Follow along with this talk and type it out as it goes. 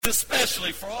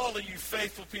especially for all of you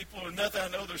faithful people, and nothing, I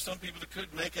know there's some people that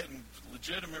couldn't make it in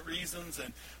legitimate reasons,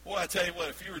 and boy, I tell you what,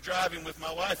 if you were driving with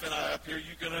my wife and I up here,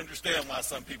 you can understand why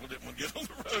some people didn't want to get on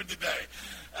the road today.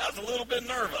 I was a little bit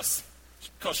nervous,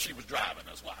 because she was driving,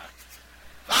 that's why.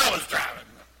 If I was driving,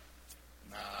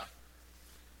 nah.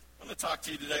 I'm going to talk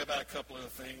to you today about a couple of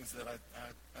things that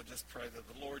I just pray that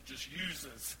the Lord just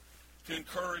uses to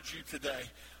encourage you today.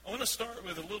 I want to start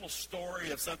with a little story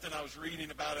of something I was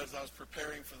reading about as I was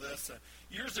preparing for this.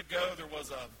 Years ago, there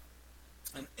was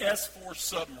an S-4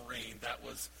 submarine that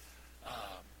was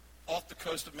off the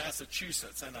coast of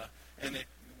Massachusetts, and it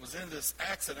was in this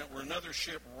accident where another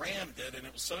ship rammed it, and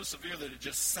it was so severe that it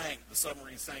just sank. The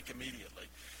submarine sank immediately.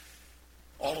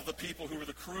 All of the people who were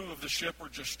the crew of the ship were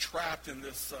just trapped in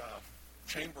this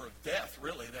chamber of death,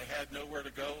 really. They had nowhere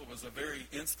to go. It was a very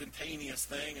instantaneous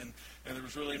thing, and there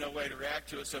was really no way to react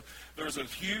to it. So there was a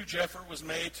huge effort was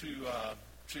made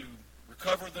to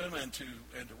recover them and to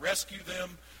rescue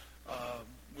them,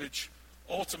 which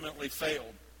ultimately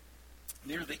failed.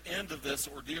 Near the end of this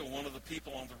ordeal, one of the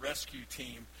people on the rescue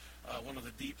team, one of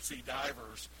the deep-sea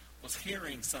divers, was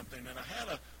hearing something, and I had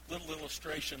a little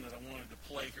illustration that I wanted to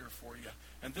play here for you,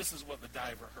 and this is what the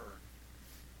diver heard.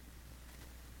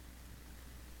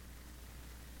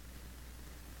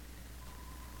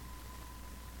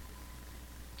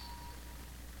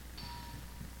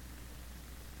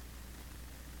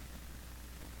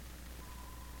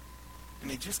 And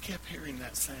he just kept hearing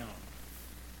that sound.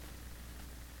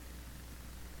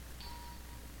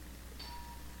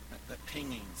 That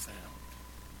pinging sound.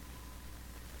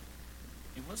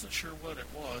 He wasn't sure what it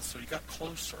was, so he got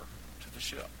closer to the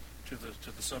ship, to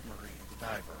the submarine, the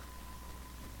diver.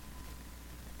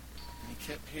 And he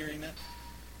kept hearing it.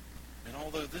 And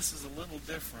although this is a little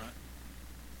different,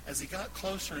 as he got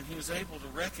closer and he was able to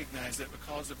recognize it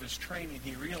because of his training,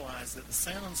 he realized that the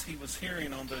sounds he was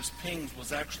hearing on those pings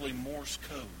was actually Morse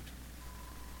code.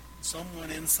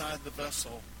 Someone inside the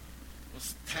vessel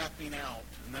was tapping out,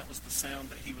 and that was the sound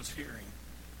that he was hearing.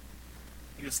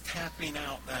 He was tapping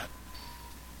out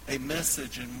a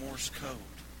message in Morse code.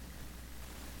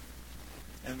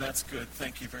 And that's good.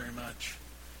 Thank you very much.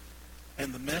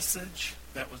 And the message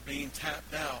that was being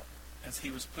tapped out, as he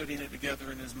was putting it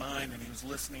together in his mind and he was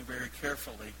listening very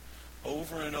carefully,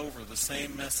 over and over, the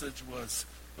same message was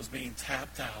being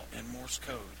tapped out in Morse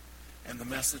code. And the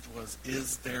message was,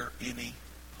 is there any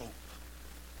hope?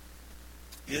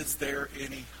 Is there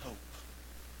any hope?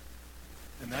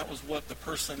 And that was what the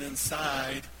person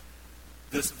inside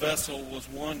this vessel was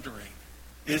wondering.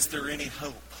 Is there any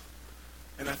hope?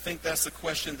 And I think that's a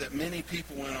question that many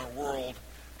people in our world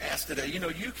ask today. You know,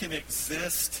 you can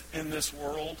exist in this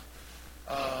world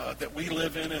that we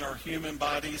live in our human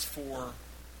bodies for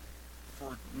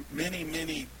many,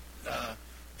 many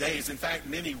days. In fact,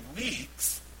 many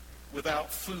weeks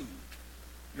without food.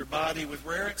 Your body, with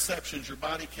rare exceptions, your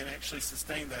body can actually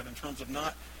sustain that in terms of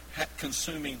not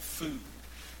consuming food.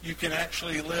 You can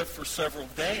actually live for several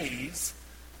days,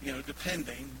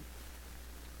 depending,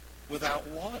 without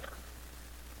water.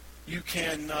 You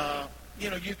can,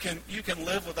 you can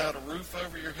live without a roof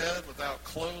over your head, without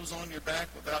clothes on your back,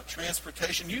 without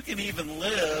transportation. You can even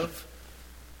live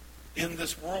in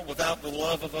this world without the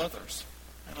love of others.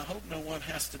 And I hope no one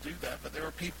has to do that, but there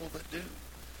are people that do.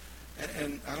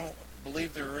 And I don't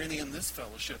believe there are any in this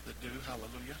fellowship that do.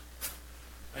 Hallelujah.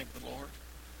 Thank the Lord.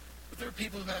 But there are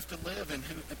people who have to live,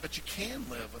 but you can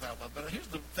live without love. But here's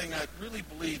the thing I really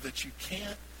believe that you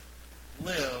can't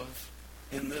live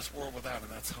in this world without,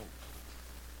 and that's hope.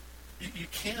 You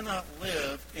cannot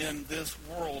live in this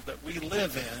world that we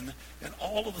live in and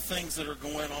all of the things that are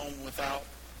going on without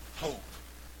hope.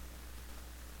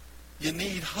 You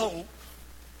need hope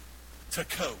to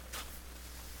cope.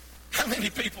 How many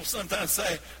people sometimes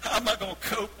say, how am I going to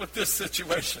cope with this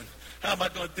situation? How am I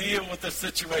going to deal with this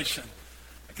situation?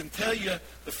 I can tell you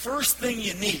the first thing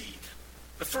you need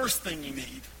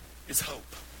is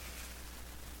hope.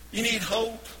 You need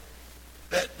hope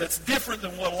that's different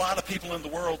than what a lot of people in the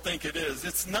world think it is.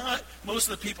 It's not, most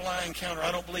of the people I encounter, I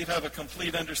don't believe, have a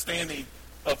complete understanding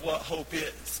of what hope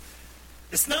is.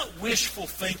 It's not wishful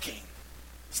thinking.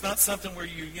 It's not something where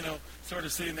you sort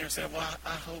of sitting there and say, well, I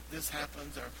hope this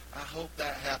happens, or I hope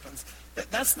that happens.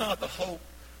 That's not the hope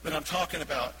that I'm talking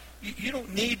about. You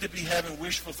don't need to be having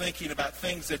wishful thinking about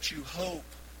things that you hope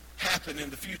happen in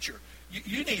the future.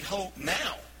 You need hope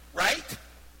now, right?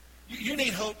 You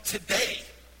need hope today.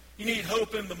 You need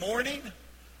hope in the morning.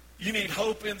 You need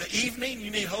hope in the evening.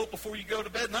 You need hope before you go to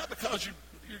bed, not because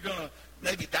you're going to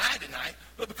maybe die tonight,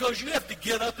 but because you have to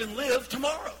get up and live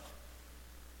tomorrow.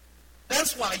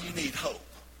 That's why you need hope.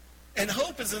 And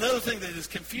hope is another thing that is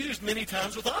confused many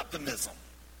times with optimism.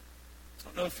 I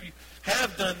don't know if you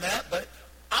have done that, but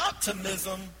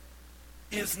optimism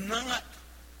is not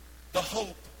the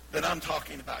hope that I'm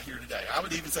talking about here today. I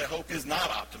would even say hope is not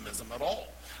optimism at all.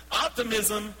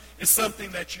 Optimism is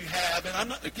something that you have, and I'm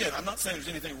not saying there's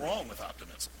anything wrong with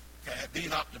optimism, okay,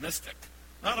 being optimistic.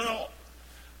 Not at all.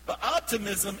 But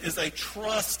optimism is a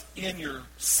trust in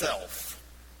yourself.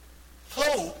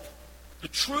 Hope, the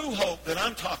true hope that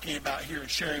I'm talking about here and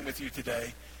sharing with you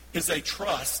today, is a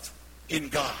trust in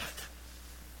God.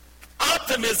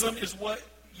 Optimism is what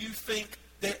you think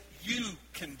that you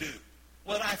can do,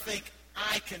 what I think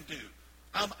I can do.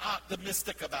 I'm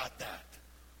optimistic about that.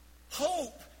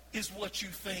 Hope is what you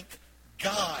think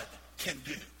God can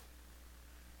do.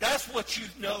 That's what you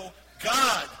know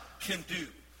God can do.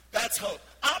 That's hope.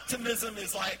 Optimism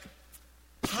is like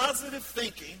positive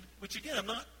thinking, which again, I'm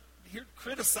not here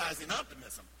criticizing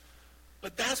optimism,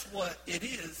 but that's what it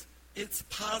is. It's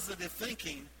positive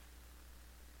thinking.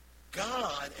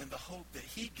 God and the hope that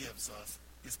he gives us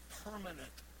is permanent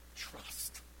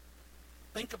trust.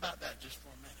 Think about that just for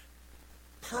a minute.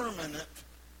 Permanent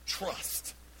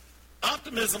trust.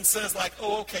 Optimism says like,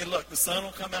 oh, okay, look, the sun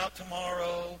will come out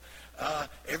tomorrow.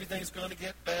 Everything's going to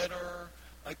get better.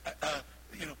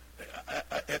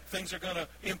 Things are going to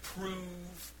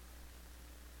improve.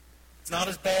 It's not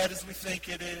as bad as we think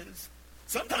it is.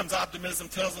 Sometimes optimism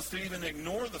tells us to even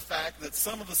ignore the fact that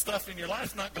some of the stuff in your life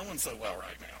is not going so well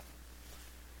right now.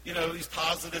 You know, these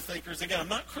positive thinkers, again, I'm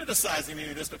not criticizing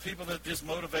any of this, but people that just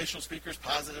motivational speakers,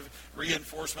 positive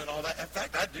reinforcement, all that. In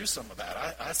fact, I do some of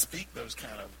that. I speak those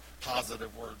kind of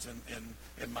positive words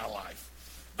in my life.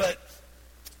 But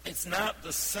it's not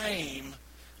the same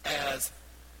as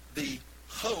the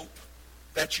hope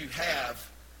that you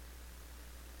have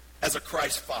as a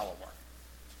Christ follower.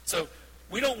 So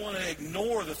we don't want to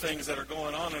ignore the things that are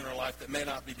going on in our life that may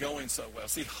not be going so well.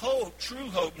 See, hope, true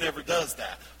hope, never does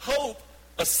that. Hope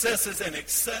assesses and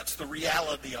accepts the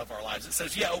reality of our lives. It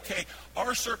says, yeah, okay,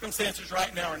 our circumstances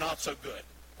right now are not so good.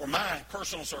 Or my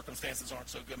personal circumstances aren't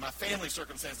so good. My family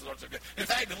circumstances aren't so good. In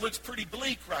fact, it looks pretty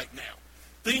bleak right now.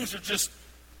 Things are just,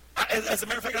 as a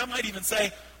matter of fact, I might even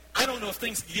say, I don't know if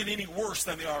things can get any worse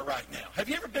than they are right now. Have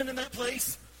you ever been in that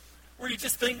place where you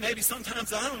just think maybe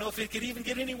sometimes, I don't know if it could even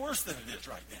get any worse than it is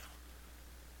right now?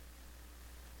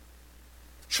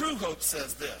 True hope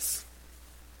says this.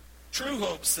 True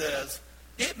hope says,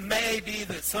 it may be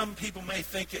that some people may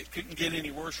think it couldn't get any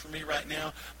worse for me right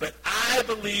now, but I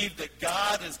believe that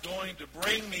God is going to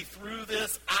bring me through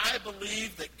this. I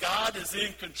believe that God is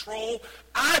in control.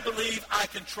 I believe I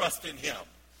can trust in him.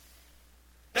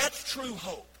 That's true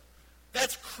hope.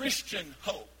 That's Christian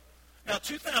hope. Now,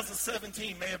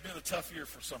 2017 may have been a tough year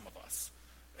for some of us.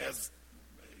 As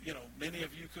you know, many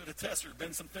of you could attest, there have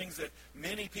been some things that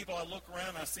many people, I look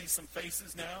around, I see some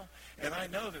faces now, and I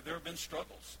know that there have been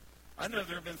struggles. I know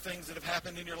there have been things that have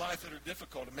happened in your life that are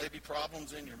difficult. It may be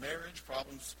problems in your marriage,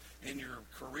 problems in your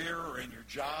career or in your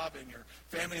job, in your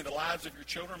family, in the lives of your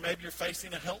children. Maybe you're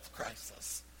facing a health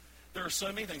crisis. There are so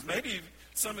many things. Maybe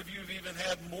some of you have even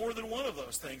had more than one of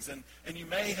those things, and you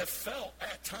may have felt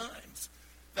at times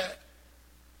that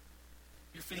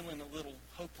you're feeling a little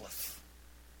hopeless.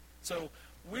 So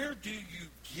where do you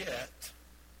get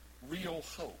real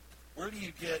hope? Where do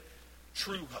you get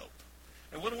true hope?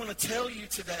 And what I want to tell you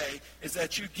today is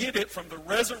that you get it from the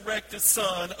resurrected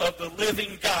Son of the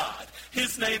living God.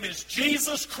 His name is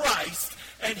Jesus Christ,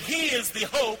 and he is the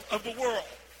hope of the world.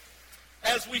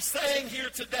 As we sang here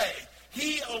today,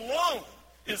 he alone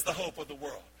is the hope of the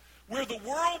world. Where the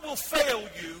world will fail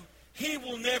you, he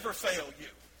will never fail you.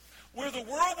 Where the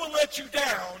world will let you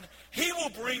down, he will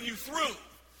bring you through.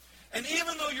 And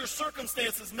even though your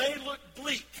circumstances may look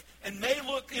bleak and may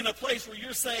look in a place where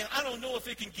you're saying, I don't know if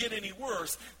it can get any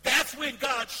worse, that's when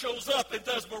God shows up and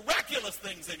does miraculous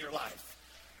things in your life.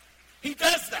 He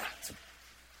does that.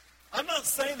 I'm not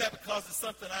saying that because it's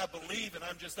something I believe and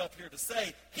I'm just up here to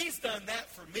say. He's done that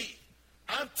for me.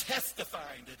 I'm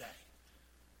testifying today.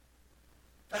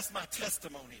 That's my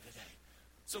testimony today.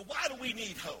 So why do we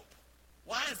need hope?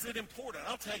 Why is it important?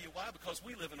 I'll tell you why. Because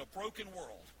we live in a broken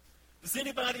world. Does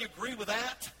anybody agree with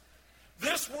that?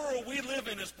 This world we live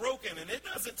in is broken, and it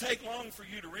doesn't take long for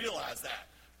you to realize that.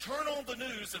 Turn on the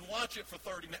news and watch it for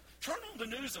 30 minutes. Turn on the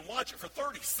news and watch it for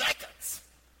 30 seconds.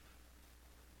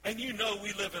 And you know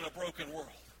we live in a broken world.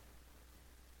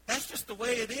 That's just the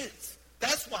way it is.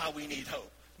 That's why we need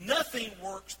hope. Nothing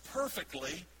works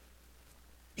perfectly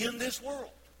in this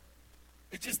world.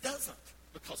 It just doesn't,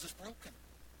 because it's broken.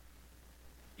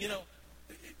 You know,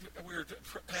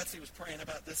 Patsy was praying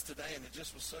about this today, and it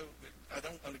just was so, I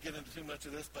don't want to get into too much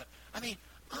of this, but, I mean,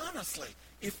 honestly,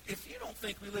 if you don't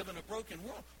think we live in a broken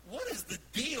world, what is the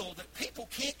deal that people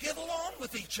can't get along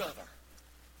with each other?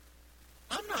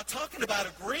 I'm not talking about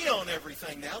agree on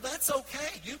everything now. That's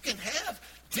okay. You can have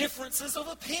differences of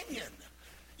opinion.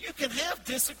 You can have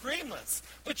disagreements,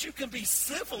 but you can be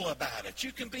civil about it.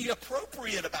 You can be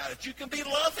appropriate about it. You can be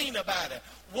loving about it.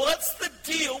 What's the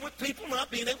deal with people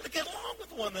not being able to get along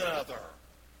with one another?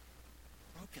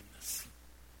 Brokenness.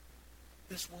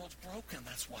 This world's broken,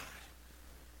 that's why.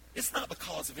 It's not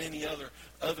because of any other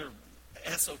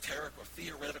esoteric or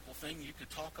theoretical thing you could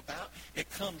talk about. It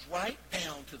comes right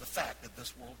down to the fact that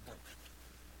this world's broken.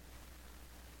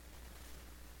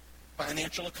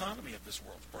 Financial economy of this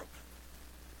world's broken.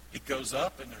 It goes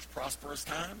up and there's prosperous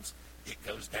times. It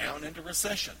goes down into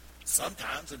recession.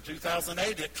 Sometimes in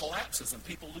 2008 it collapses and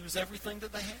people lose everything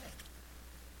that they had.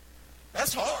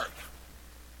 That's hard.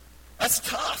 That's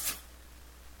tough.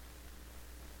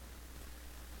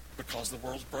 Because the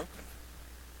world's broken.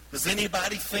 Does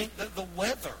anybody think that the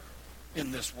weather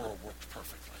in this world works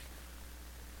perfectly?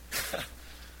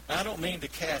 I don't mean to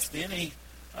cast any,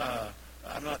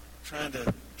 I'm not trying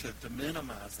to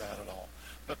minimize that at all.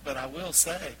 But I will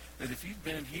say that if you've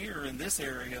been here in this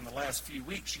area in the last few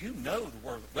weeks, you know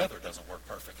the weather doesn't work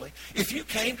perfectly. If you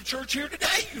came to church here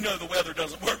today, you know the weather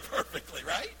doesn't work perfectly,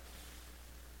 right?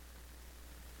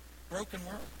 Broken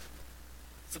world.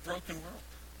 It's a broken world.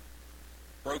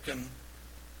 Broken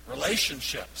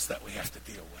relationships that we have to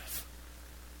deal with.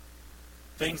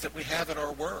 Things that we have at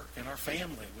our work, in our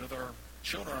family, with our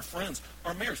children, our friends,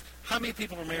 our marriage. How many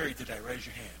people are married today? Raise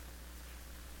your hand.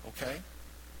 Okay.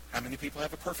 How many people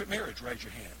have a perfect marriage? Raise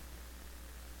your hand.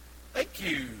 Thank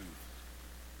you.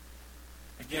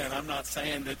 Again, I'm not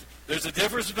saying that there's a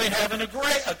difference between having a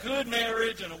good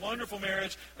marriage and a wonderful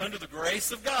marriage under the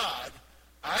grace of God.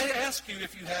 I ask you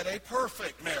if you had a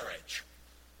perfect marriage.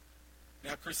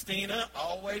 Now, Christina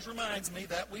always reminds me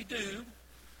that we do,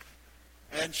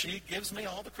 and she gives me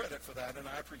all the credit for that, and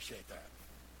I appreciate that.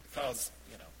 Because,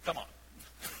 come on.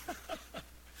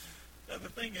 The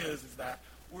thing is that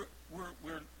we're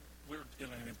in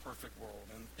an imperfect world,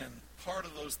 and part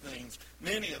of those things,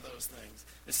 many of those things,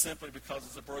 is simply because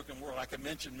it's a broken world. I could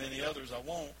mention many others, I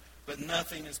won't, but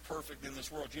nothing is perfect in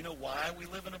this world. You know why we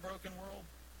live in a broken world?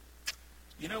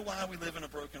 You know why we live in a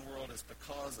broken world? It's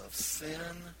because of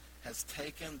sin has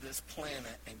taken this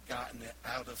planet and gotten it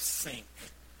out of sync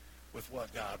with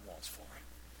what God wants for it.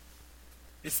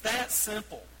 It's that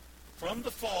simple. From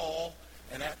the fall,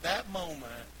 and at that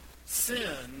moment,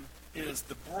 sin is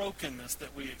the brokenness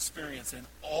that we experience in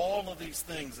all of these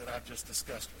things that I've just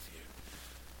discussed with you.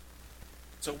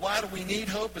 So why do we need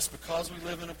hope? It's because we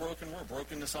live in a broken world.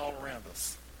 Brokenness all around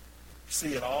us. We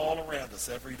see it all around us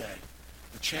every day.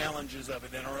 The challenges of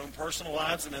it in our own personal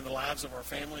lives and in the lives of our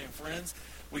family and friends,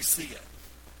 we see it.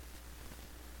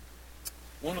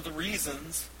 One of the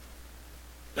reasons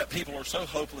that people are so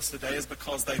hopeless today is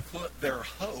because they put their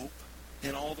hope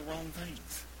in all the wrong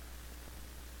things.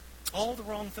 All the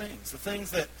wrong things. The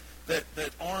things that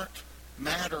aren't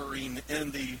mattering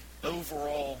in the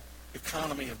overall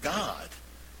economy of God.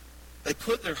 They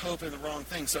put their hope in the wrong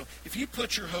things. So if you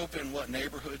put your hope in what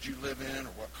neighborhood you live in,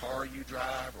 or what car you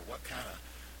drive, or what kind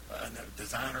of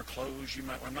designer clothes you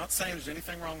might... I'm not saying there's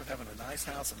anything wrong with having a nice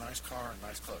house, a nice car, and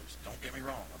nice clothes. Don't get me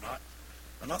wrong.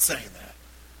 I'm not saying that.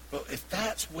 But if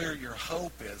that's where your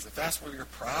hope is, if that's where your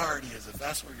priority is, if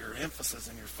that's where your emphasis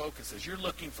and your focus is, you're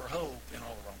looking for hope in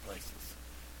all the wrong places.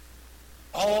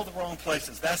 All the wrong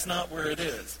places. That's not where it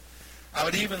is. I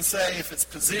would even say if it's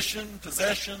position,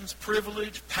 possessions,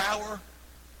 privilege, power,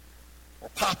 or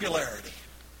popularity,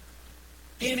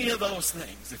 any of those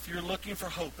things, if you're looking for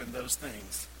hope in those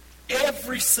things,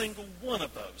 every single one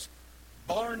of those,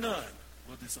 bar none,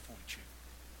 will disappoint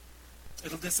you.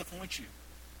 It'll disappoint you.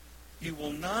 You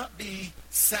will not be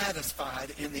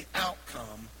satisfied in the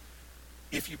outcome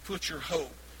if you put your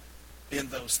hope in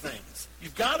those things.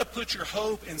 You've got to put your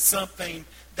hope in something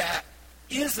that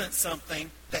isn't something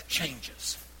that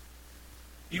changes.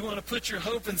 You want to put your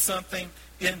hope in something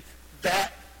in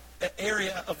that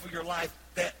area of your life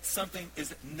that something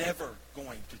is never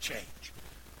going to change.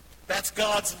 That's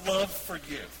God's love for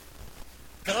you.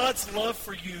 God's love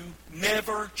for you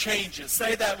never changes.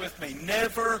 Say that with me.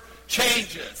 Never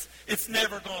changes. It's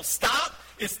never going to stop.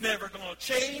 It's never going to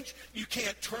change. You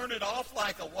can't turn it off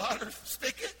like a water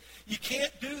spigot. You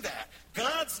can't do that.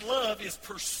 God's love is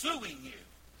pursuing you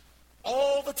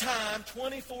all the time,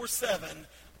 24/7,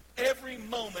 every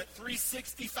moment,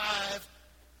 365.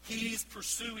 He's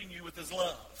pursuing you with his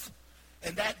love.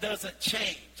 And that doesn't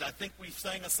change. I think we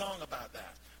sang a song about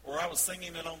that. Or I was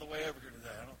singing it on the way over here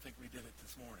today. I don't think we did it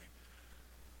this morning.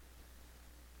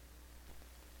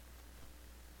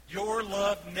 Your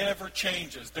love never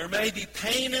changes. There may be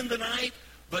pain in the night,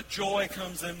 but joy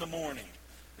comes in the morning,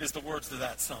 is the words of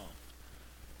that song.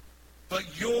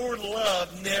 But your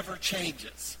love never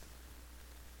changes.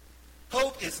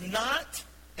 Hope is not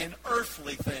an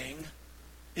earthly thing.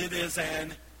 It is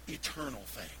an eternal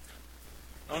thing.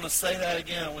 I want to say that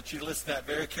again. I want you to listen to that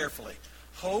very carefully.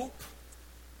 Hope,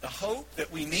 the hope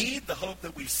that we need, the hope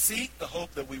that we seek, the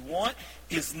hope that we want,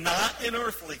 is not an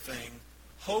earthly thing.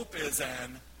 Hope is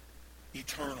an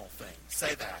eternal thing.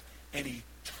 Say that. An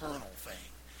eternal thing.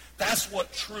 That's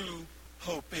what true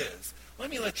hope is. Let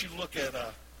me let you look at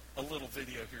a little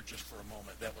video here just for a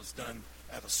moment that was done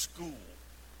at a school.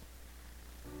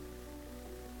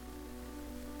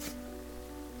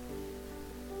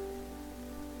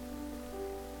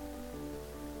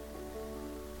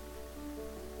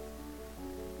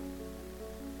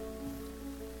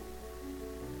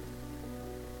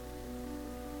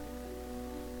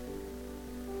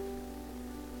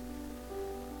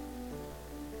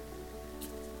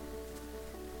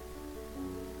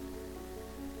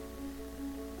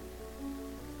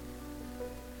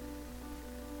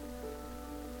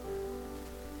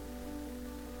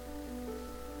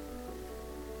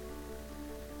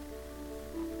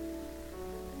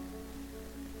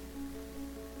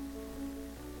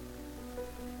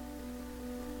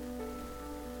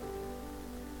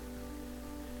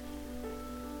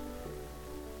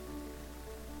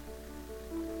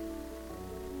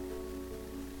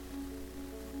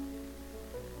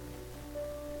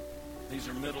 These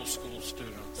are middle school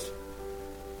students.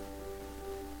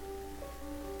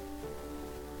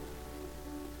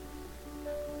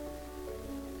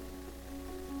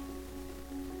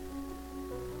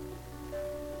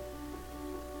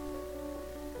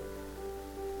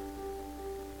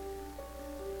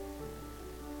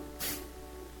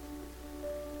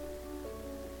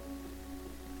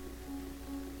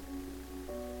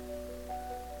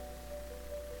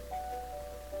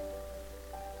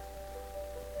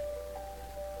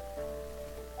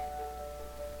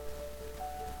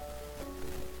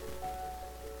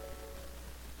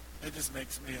 It just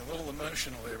makes me a little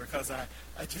emotional there because I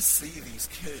just see these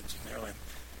kids,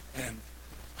 and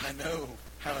I know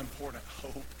how important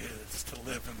hope is to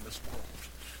live in this world.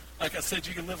 Like I said,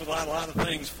 you can live without a lot of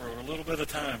things for a little bit of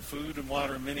time, food and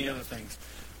water and many other things,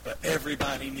 but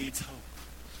everybody needs hope.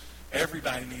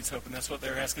 Everybody needs hope, and that's what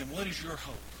they're asking. What is your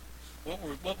hope? What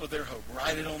were their hope?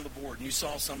 Write it on the board, and you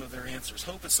saw some of their answers.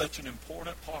 Hope is such an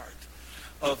important part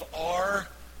of our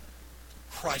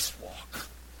Christ walk.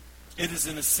 It is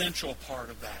an essential part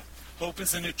of that. Hope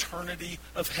is an eternity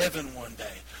of heaven one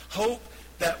day. Hope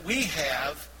that we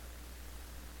have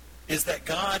is that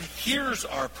God hears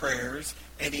our prayers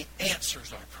and he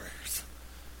answers our prayers.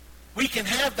 We can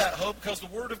have that hope because the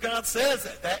Word of God says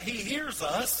that he hears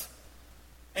us.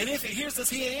 And if he hears us,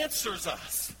 he answers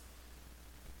us.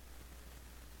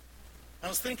 I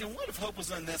was thinking, what if hope was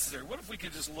unnecessary? What if we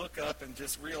could just look up and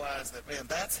just realize that, man,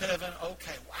 that's heaven.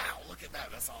 Okay, wow, look at that.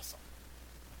 That's awesome.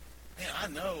 Man, I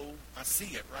know, I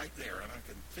see it right there, and I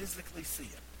can physically see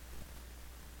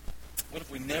it. What if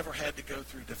we never had to go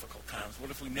through difficult times? What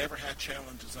if we never had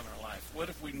challenges in our life? What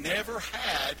if we never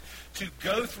had to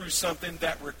go through something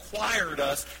that required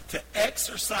us to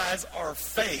exercise our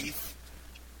faith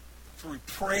through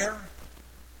prayer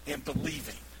and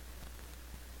believing?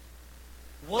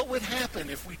 What would happen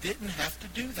if we didn't have to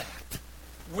do that?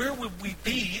 Where would we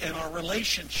be in our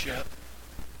relationship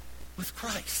with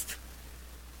Christ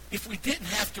if we didn't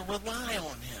have to rely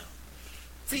on him?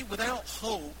 See, without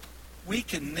hope, we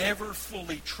can never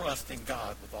fully trust in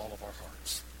God with all of our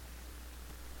hearts.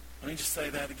 Let me just say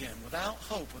that again. Without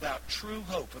hope, without true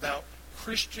hope, without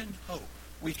Christian hope,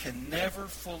 we can never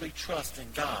fully trust in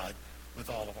God with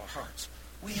all of our hearts.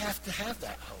 We have to have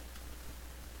that hope.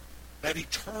 That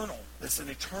eternal, it's an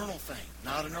eternal thing,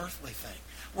 not an earthly thing.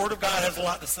 Word of God has a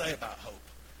lot to say about hope.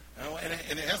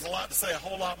 And it has a lot to say, a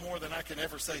whole lot more than I can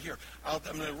ever say here. I'm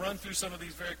going to run through some of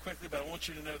these very quickly, but I want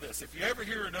you to know this. If you ever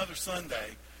hear another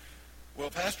Sunday,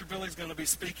 well, Pastor Billy's going to be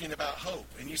speaking about hope.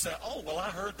 And you say, oh, well, I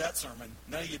heard that sermon.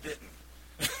 No, you didn't.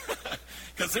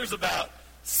 Because there's about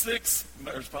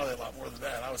there's probably a lot more than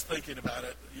that. I was thinking about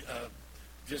it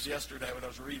just yesterday when I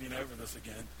was reading over this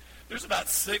again. There's about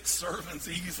 6 sermons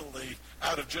easily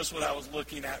out of just what I was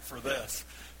looking at for this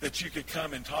that you could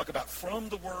come and talk about from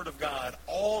the Word of God,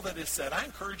 all that is said. I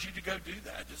encourage you to go do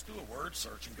that. Just do a word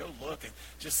search and go look and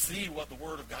just see what the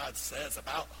Word of God says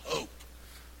about hope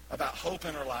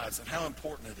in our lives and how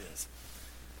important it is.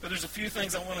 But there's a few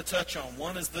things I want to touch on.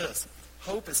 One is this.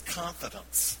 Hope is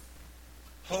confidence.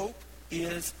 Hope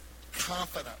is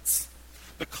confidence.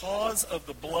 Because of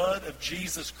the blood of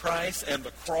Jesus Christ and the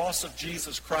cross of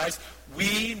Jesus Christ,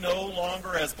 we no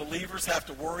longer as believers have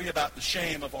to worry about the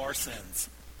shame of our sins.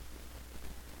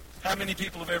 How many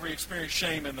people have ever experienced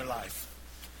shame in their life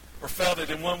or felt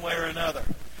it in one way or another?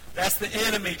 That's the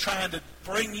enemy trying to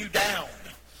bring you down.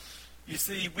 You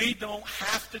see, we don't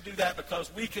have to do that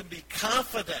because we can be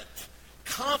confident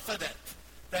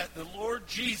that the Lord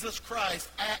Jesus Christ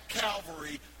at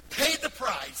Calvary paid the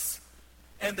price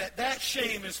and that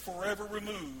shame is forever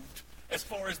removed as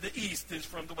far as the east is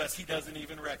from the west. He doesn't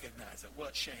even recognize it.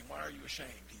 What shame? Why are you ashamed,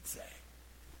 he'd say.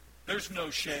 There's no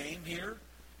shame here.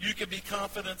 You can be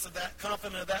confident of that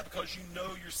because you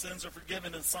know your sins are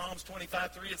forgiven. In Psalms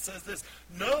 25:3 it says this,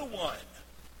 no one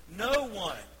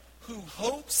who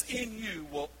hopes in you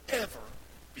will ever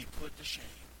be put to shame.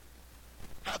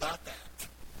 How about that?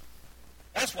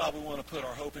 That's why we want to put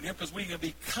our hope in him, because we can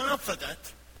be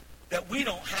confident that we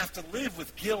don't have to live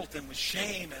with guilt and with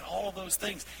shame and all those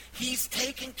things. He's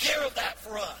taken care of that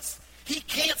for us. He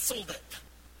canceled it.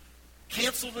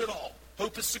 Canceled it all.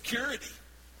 Hope is security.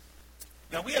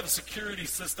 Now, we have a security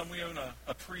system. We own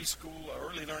a preschool, an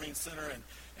early learning center,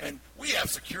 and we have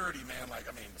security, man.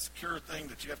 A secure thing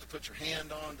that you have to put your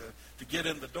hand on to get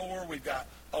in the door. We've got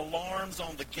alarms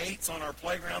on the gates on our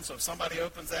playground, so if somebody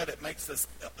opens that, it makes this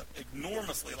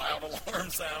enormously loud alarm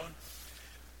sound.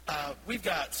 We've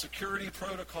got security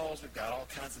protocols. We've got all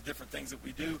kinds of different things that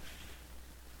we do.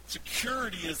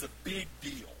 Security is a big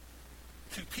deal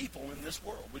to people in this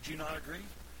world. Would you not agree?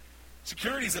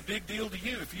 Security is a big deal to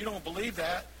you. If you don't believe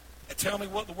that, tell me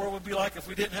what the world would be like if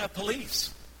we didn't have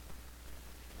police.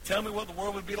 Tell me what the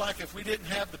world would be like if we didn't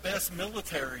have the best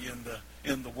military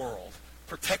in the world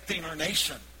protecting our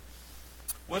nation.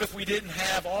 What if we didn't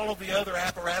have all of the other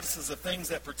apparatuses of things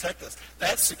that protect us?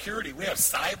 That's security. We have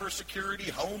cyber security,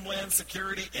 homeland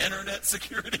security, internet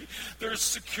security. There's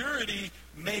security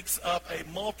makes up a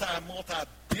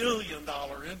multi-billion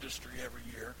dollar industry every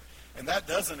year. And that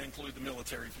doesn't include the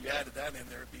military. If you added that in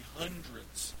there, it'd be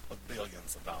hundreds of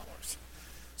billions of dollars.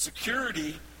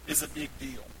 Security is a big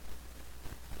deal.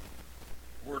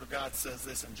 The Word of God says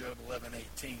this in Job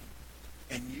 11:18.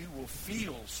 And you will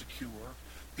feel secure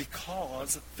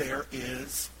because there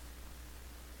is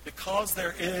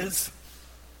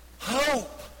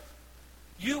hope.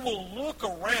 You will look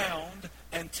around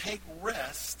and take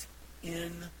rest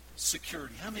in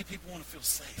security. How many people want to feel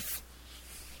safe?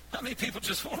 How many people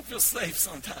just want to feel safe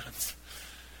sometimes?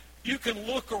 You can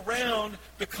look around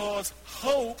because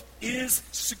hope is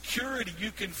security.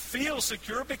 You can feel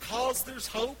secure because there's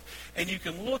hope, and you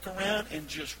can look around and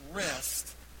just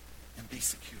rest and be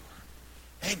secure.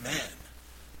 Amen.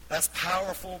 That's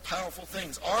powerful, powerful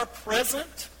things. Our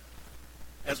present,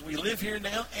 as we live here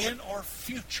now, and our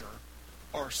future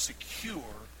are secure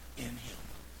in him.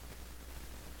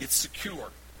 It's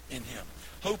secure in him.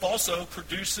 Hope also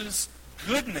produces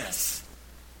goodness.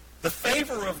 The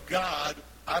favor of God,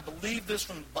 I believe this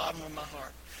from the bottom of my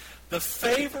heart. The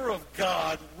favor of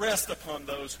God rests upon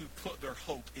those who put their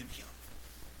hope in him.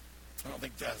 I don't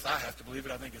think that I have to believe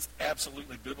it. I think it's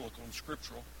absolutely biblical and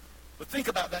scriptural. But think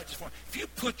about that just for a moment. If you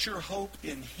put your hope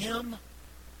in him,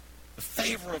 the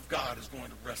favor of God is going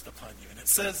to rest upon you. And it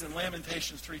says in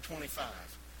Lamentations 3:25.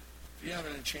 If you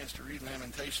haven't had a chance to read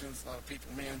Lamentations, a lot of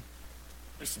people, man,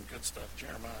 there's some good stuff.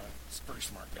 Jeremiah is a pretty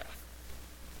smart guy.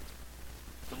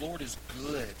 The Lord is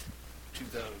good to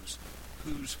those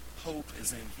whose hope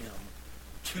is in him,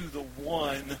 to the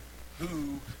one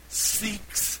who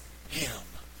seeks him.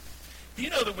 Do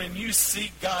you know that when you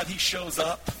seek God, he shows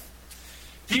up?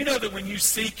 Do you know that when you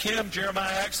seek him,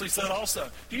 Jeremiah actually said also,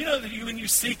 do you know that when you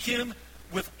seek him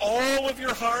with all of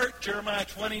your heart, Jeremiah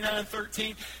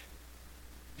 29:13,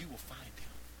 you will find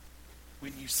him.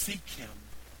 When you seek him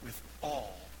with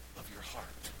all of your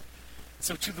heart.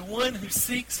 So to the one who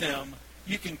seeks him,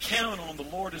 you can count on the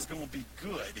Lord is going to be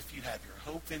good if you have your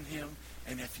hope in him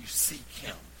and if you seek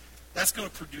him. That's going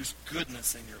to produce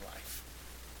goodness in your life.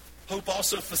 Hope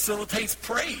also facilitates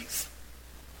praise.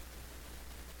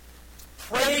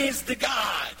 Praise to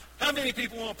God. How many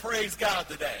people want to praise God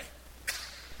today?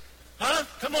 Huh?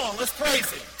 Come on, let's praise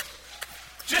him.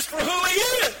 Just for who he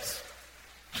is.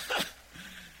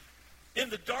 In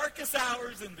the darkest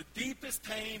hours, in the deepest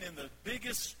pain, in the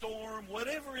biggest storm,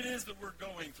 whatever it is that we're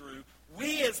going through,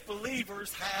 we as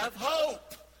believers have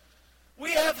hope.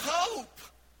 We have hope.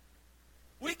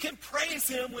 We can praise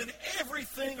him when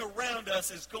everything around us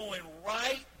is going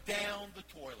right down the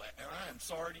toilet. And I am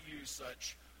sorry to use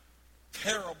such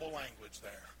terrible language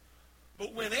there.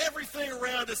 But when everything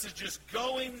around us is just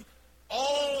going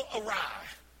all awry,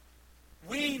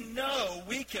 we know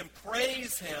we can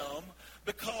praise him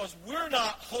because we're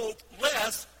not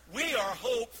hopeless. We are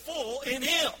hopeful in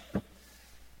him.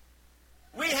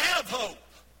 We have hope.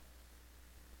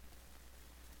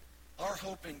 Our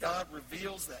hope in God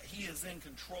reveals that he is in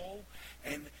control.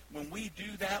 And when we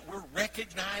do that, we're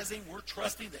recognizing, we're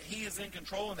trusting that he is in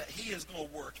control and that he is going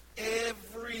to work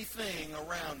everything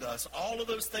around us. All of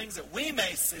those things that we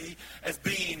may see as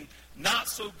being not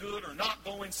so good or not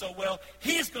going so well,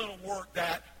 he's going to work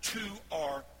that to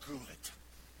our good.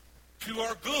 To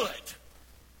our good.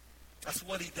 That's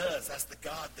what he does. That's the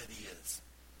God that he is.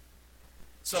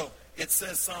 So it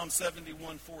says Psalm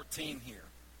 71:14 here.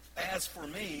 As for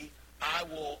me, I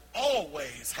will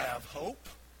always have hope.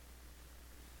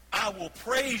 I will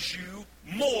praise you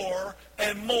more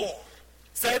and more.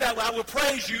 Say that. I will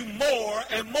praise you more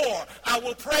and more. I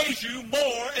will praise you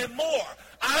more and more.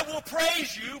 I will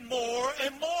praise you more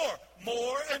and more.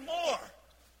 More and more.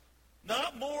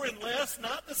 Not more and less,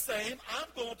 not the same. I'm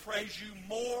going to praise you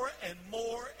more and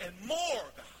more and more,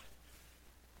 God.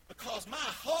 Because my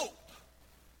hope,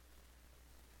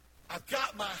 I've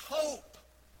got my hope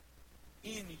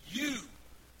in you.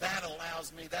 That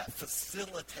allows me, that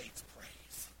facilitates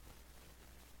praise.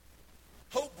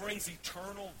 Hope brings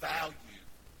eternal value.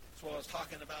 That's what I was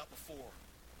talking about before.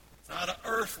 It's not an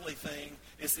earthly thing,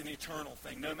 it's an eternal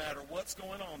thing. No matter what's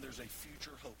going on, there's a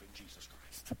future hope in Jesus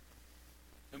Christ.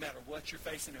 No matter what you're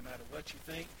facing, no matter what you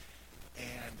think,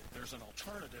 and there's an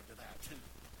alternative to that too.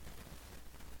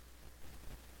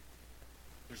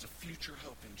 There's a future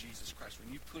hope in Jesus Christ.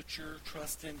 When you put your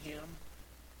trust in him,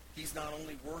 he's not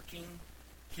only working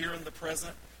here in the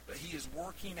present, but he is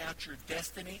working out your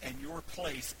destiny and your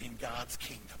place in God's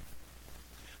kingdom.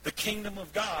 The kingdom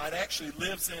of God actually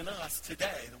lives in us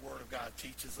today, the Word of God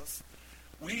teaches us.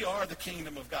 We are the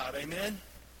kingdom of God. Amen?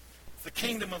 The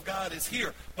kingdom of God is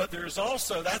here. But there's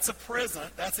also, that's a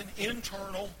present, that's an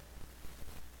internal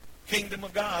kingdom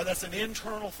of God. That's an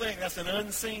internal thing. That's an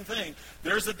unseen thing.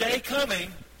 There's a day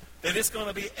coming that it's going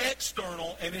to be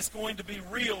external and it's going to be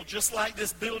real, just like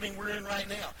this building we're in right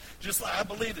now. Just like, I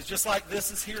believe it's just like this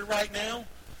is here right now.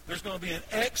 There's going to be an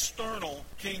external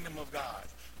kingdom of God,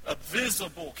 a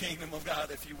visible kingdom of God,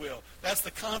 if you will. That's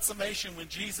the consummation when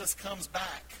Jesus comes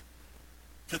back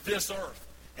to this earth.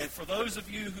 And for those of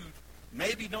you who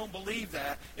maybe don't believe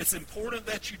that, it's important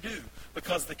that you do,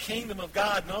 because the kingdom of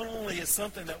God not only is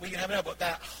something that we can have now, but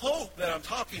that hope that I'm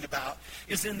talking about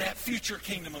is in that future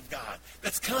kingdom of God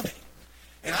that's coming.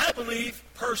 And I believe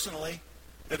personally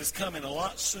that it's coming a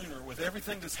lot sooner. With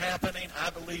everything that's happening, I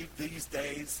believe these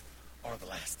days are the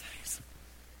last days.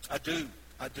 I do.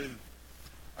 I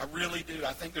really do.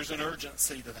 I think there's an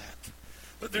urgency to that.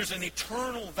 But there's an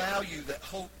eternal value that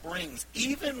hope brings,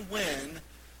 even when,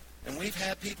 and we've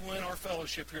had people in our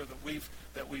fellowship here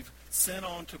that we've sent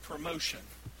on to promotion,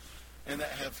 and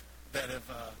that have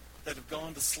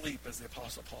gone to sleep, as the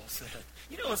Apostle Paul said.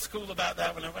 You know what's cool about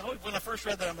that? When I first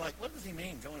read that, I'm like, what does he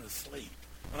mean, going to sleep?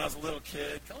 When I was a little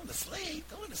kid, going to sleep.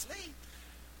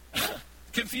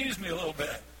 Confused me a little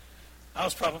bit. I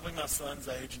was probably my son's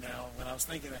age now when I was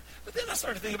thinking that. But then I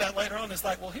started thinking about it later on. It's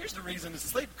like, well, here's the reason it's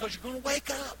sleep, because you're going to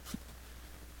wake up.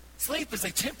 Sleep is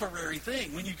a temporary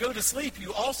thing. When you go to sleep,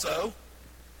 you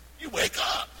wake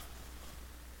up.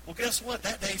 Well, guess what?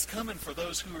 That day's coming for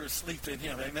those who are asleep in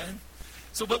him. Amen?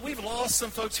 So, but we've lost some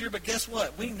folks here, but guess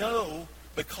what? We know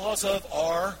because of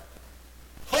our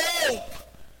hope.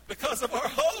 Because of our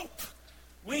hope.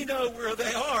 We know where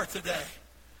they are today.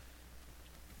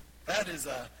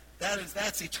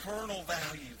 That's eternal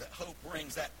value that hope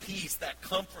brings, that peace, that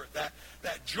comfort, that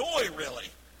joy, really,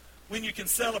 when you can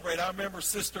celebrate. I remember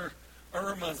Sister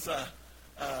Irma's,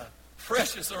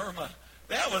 precious Irma.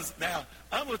 Now,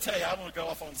 I'm going to tell you, I'm going to go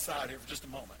off on the side here for just a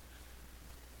moment.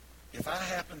 If I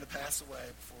happen to pass away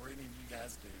before any of you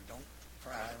guys do, don't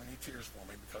cry or any tears for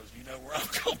me, because you know where I'm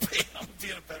going to be. I'm going to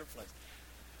be in a better place.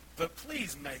 But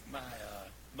please make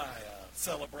my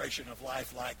celebration of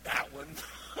life like that one.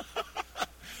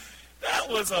 That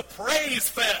was a praise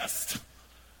fest.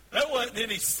 There wasn't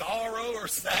any sorrow or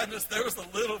sadness. There was a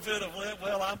little bit of,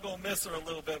 well, I'm going to miss her a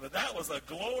little bit. But that was a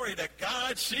glory to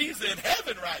God. She's in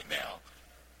heaven right now.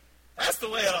 That's the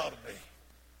way it ought to be.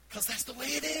 Because that's the way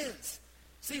it is.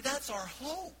 See, that's our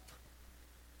hope.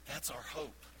 That's our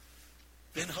hope.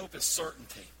 Then hope is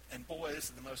certainty. And boy,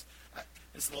 this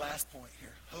is the last point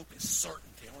here. Hope is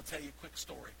certainty. I want to tell you a quick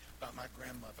story about my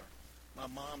grandmother. My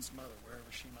mom's mother,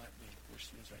 wherever she might be. Where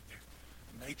she is right there.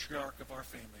 The matriarch of our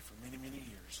family for many, many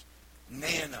years.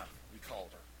 Nana, we called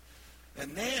her.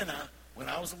 And Nana, when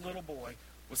I was a little boy,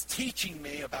 was teaching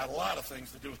me about a lot of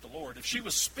things to do with the Lord. If she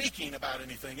was speaking about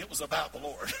anything, it was about the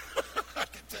Lord. I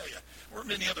can tell you. There were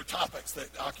many other topics that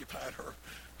occupied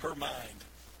her mind,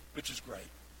 which is great.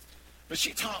 But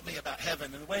she taught me about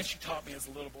heaven, and the way she taught me as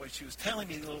a little boy, she was telling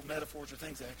me little metaphors or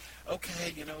things like,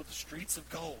 okay, the streets of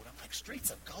gold. I'm like,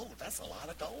 streets of gold? That's a lot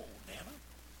of gold, Nana.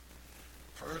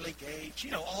 Pearly gates,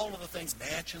 all of the things,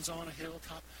 mansions on a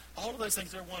hilltop, all of those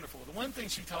things are wonderful. The one thing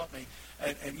she taught me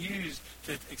and used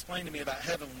to explain to me about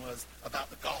heaven was about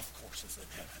the golf courses in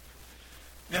heaven.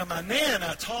 Now, my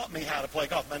Nana taught me how to play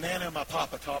golf. My Nana and my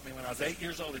Papa taught me when I was 8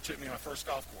 years old. They took me to my first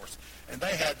golf course, and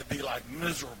they had to be like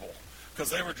miserable because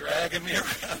they were dragging me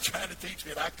around trying to teach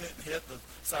me that I couldn't hit the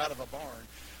side of a barn.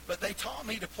 But they taught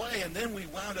me to play, and then we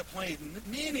wound up playing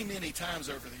many, many times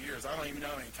over the years. I don't even know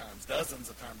how many times, dozens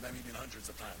of times, maybe even hundreds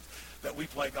of times, that we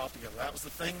played golf together. That was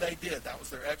the thing they did. That was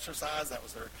their exercise. That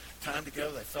was their time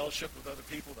together. They fellowshiped with other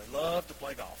people. They loved to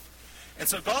play golf. And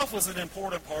so golf was an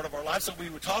important part of our life, so we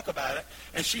would talk about it.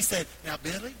 And she said, now,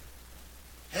 Billy,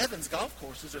 heaven's golf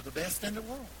courses are the best in the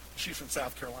world. She's from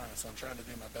South Carolina, so I'm trying to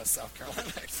do my best South Carolina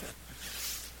accent.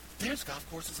 There's golf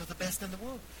courses are the best in the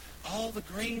world. All the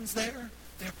greens there,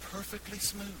 they're perfectly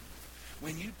smooth.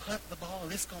 When you putt the ball,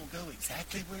 it's going to go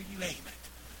exactly where you aim it.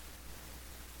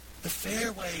 The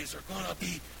fairways are going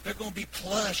to be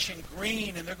plush and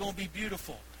green, and they're going to be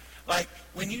beautiful. Like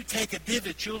when you take a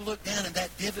divot, you'll look down and that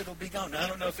divot will be gone. Now, I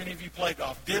don't know if any of you play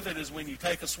golf. Divot is when you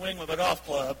take a swing with a golf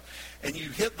club and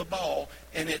you hit the ball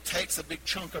and it takes a big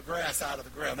chunk of grass out of the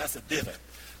ground. That's a divot.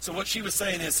 So what she was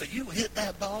saying is, so you hit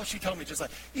that ball, she told me just like,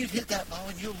 you'd hit that ball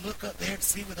and you'll look up there to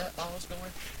see where that ball is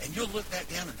going, and you'll look back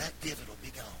down and that divot will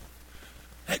be gone.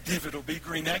 That divot will be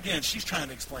green. Now again, she's trying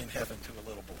to explain heaven to a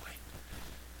little boy.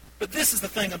 But this is the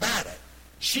thing about it.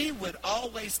 She would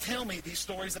always tell me these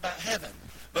stories about heaven.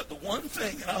 But the one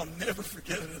thing, and I'll never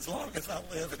forget it as long as I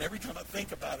live, and every time I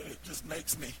think about it, it just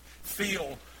makes me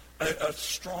feel a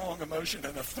strong emotion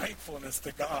and a thankfulness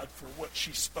to God for what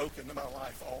she's spoken to my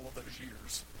life all of those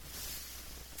years.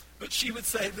 But she would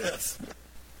say this,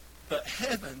 but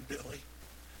heaven, Billy,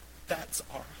 that's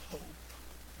our hope.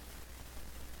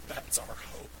 That's our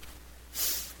hope.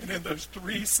 And in those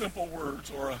three simple words,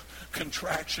 or a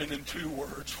contraction in 2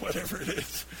 words, whatever it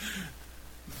is,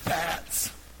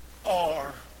 that's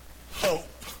our hope.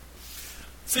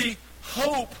 See,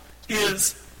 hope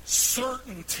is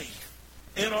certainty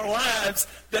in our lives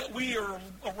that we are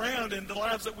around, in the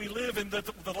lives that we live in,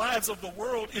 the lives of the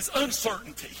world is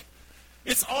uncertainty.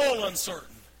 It's all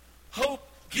uncertain. Hope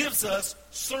gives us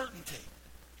certainty.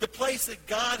 The place that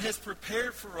God has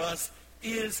prepared for us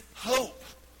is hope.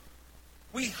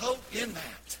 We hope in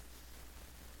that.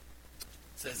 It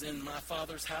says, in my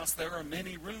Father's house there are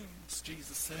many rooms,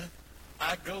 Jesus said.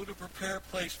 I go to prepare a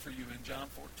place for you. In John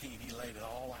 14, he laid it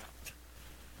all out.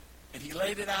 And he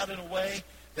laid it out in a way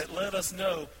that let us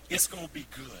know it's going to be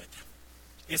good.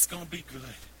 It's going to be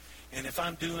good. And if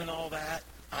I'm doing all that,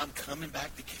 I'm coming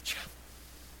back to get you.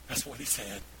 That's what he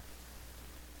said.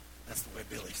 That's the way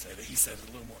Billy said it. He said it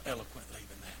a little more eloquently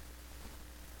than that.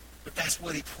 But that's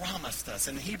what he promised us.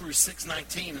 In Hebrews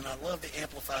 6:19, and I love the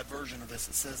amplified version of this,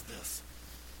 it says this.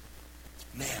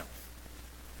 Now,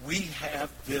 we have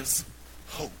this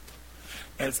hope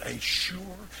as a sure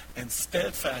and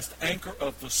steadfast anchor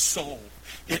of the soul.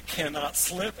 It cannot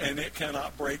slip and it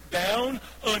cannot break down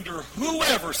under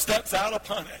whoever steps out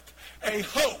upon it. A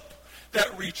hope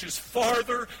that reaches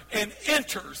farther and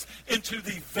enters into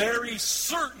the very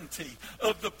certainty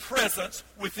of the presence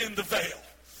within the veil.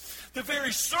 The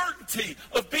very certainty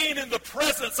of being in the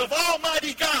presence of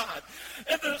Almighty God,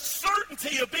 and the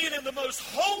certainty of being in the most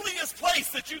holiest place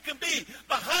that you can be,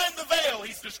 behind the veil,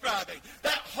 he's describing.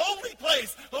 That holy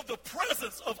place of the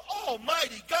presence of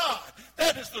Almighty God.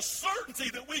 That is the certainty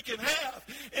that we can have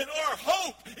in our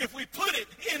hope if we put it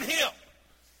in him.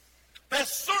 That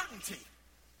certainty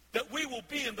that we will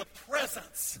be in the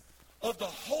presence of the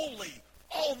holy,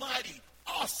 almighty,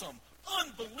 awesome,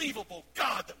 unbelievable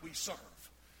God that we serve.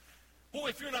 Boy,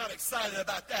 if you're not excited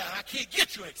about that, I can't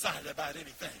get you excited about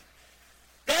anything.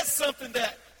 That's something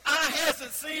that eye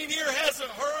hasn't seen, ear hasn't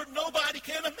heard. Nobody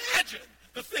can imagine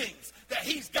the things that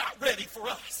he's got ready for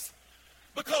us.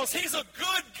 Because he's a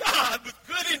good God with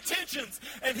good intentions,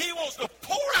 and he wants to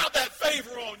pour out that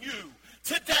favor on you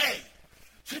today.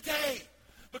 Today.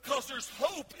 Because there's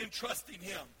hope in trusting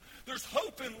him. There's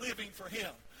hope in living for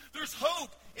him. There's hope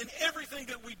in everything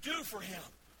that we do for him.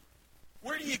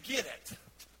 Where do you get it?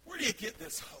 Where do you get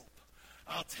this hope?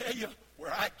 I'll tell you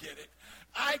where I get it.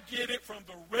 I get it from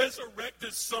the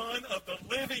resurrected Son of the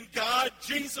living God,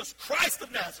 Jesus Christ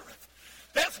of Nazareth.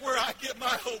 That's where I get my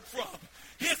hope from.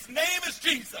 His name is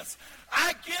Jesus.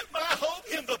 I get my hope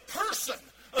in the person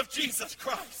of Jesus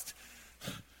Christ.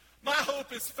 My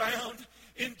hope is found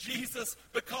in Jesus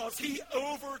because he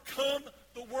overcome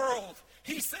the world.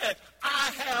 He said,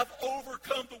 I have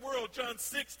overcome the world, John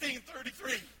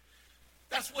 16:33.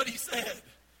 That's what he said.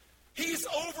 He's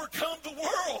overcome the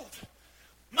world.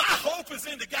 My hope is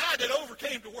in the guy that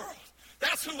overcame the world.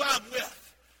 That's who I'm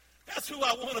with. That's who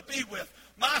I want to be with.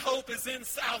 My hope is in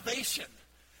salvation.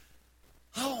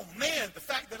 Oh man, the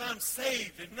fact that I'm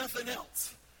saved and nothing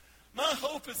else. My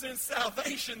hope is in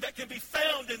salvation that can be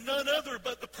found in none other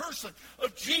but the person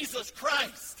of Jesus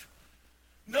Christ.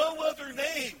 No other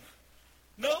name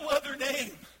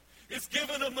is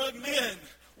given among men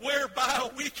whereby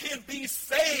we can be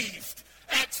saved.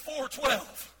 Acts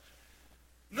 4:12.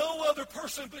 No other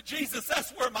person but Jesus.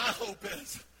 That's where my hope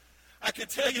is. I can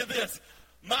tell you this.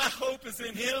 My hope is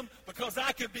in him because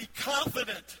I can be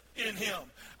confident in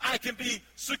him. I can be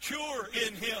secure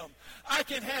in him. I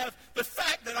can have the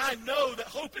fact that I know that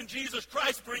hope in Jesus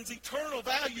Christ brings eternal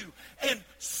value and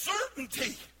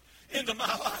certainty into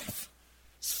my life.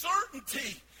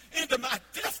 Certainty into my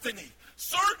destiny.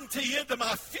 Certainty into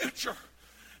my future.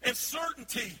 And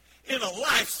certainty in a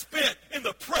life spent in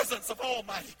the presence of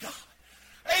Almighty God.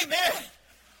 Amen.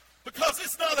 Because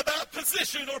it's not about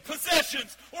position or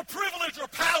possessions or privilege or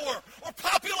power or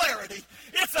popularity.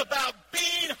 It's about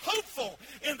being hopeful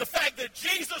in the fact that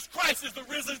Jesus Christ is the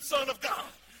risen Son of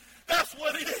God. That's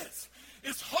what it is.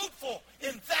 It's hopeful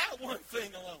in that one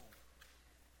thing alone.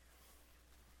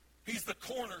 He's the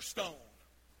cornerstone.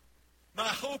 My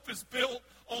hope is built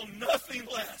on nothing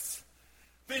less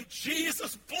than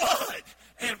Jesus' blood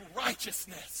and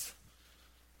righteousness.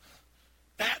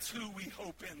 That's who we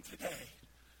hope in today.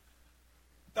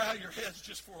 Bow your heads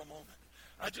just for a moment.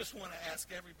 I just want to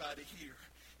ask everybody here,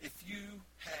 if you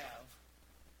have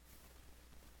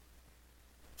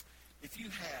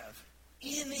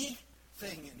anything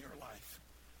in your life,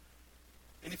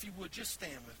 and if you would, just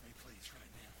stand with me, please,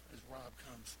 right now, as Rob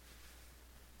comes.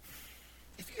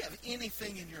 If you have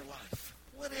anything in your life,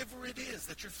 whatever it is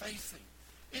that you're facing,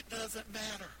 it doesn't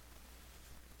matter.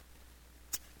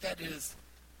 That is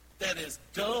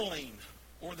dulling,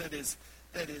 or that is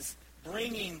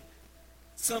bringing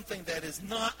something that is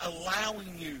not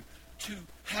allowing you to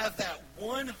have that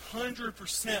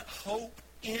 100% hope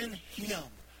in him.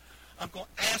 I'm going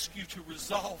to ask you to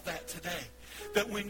resolve that today. That when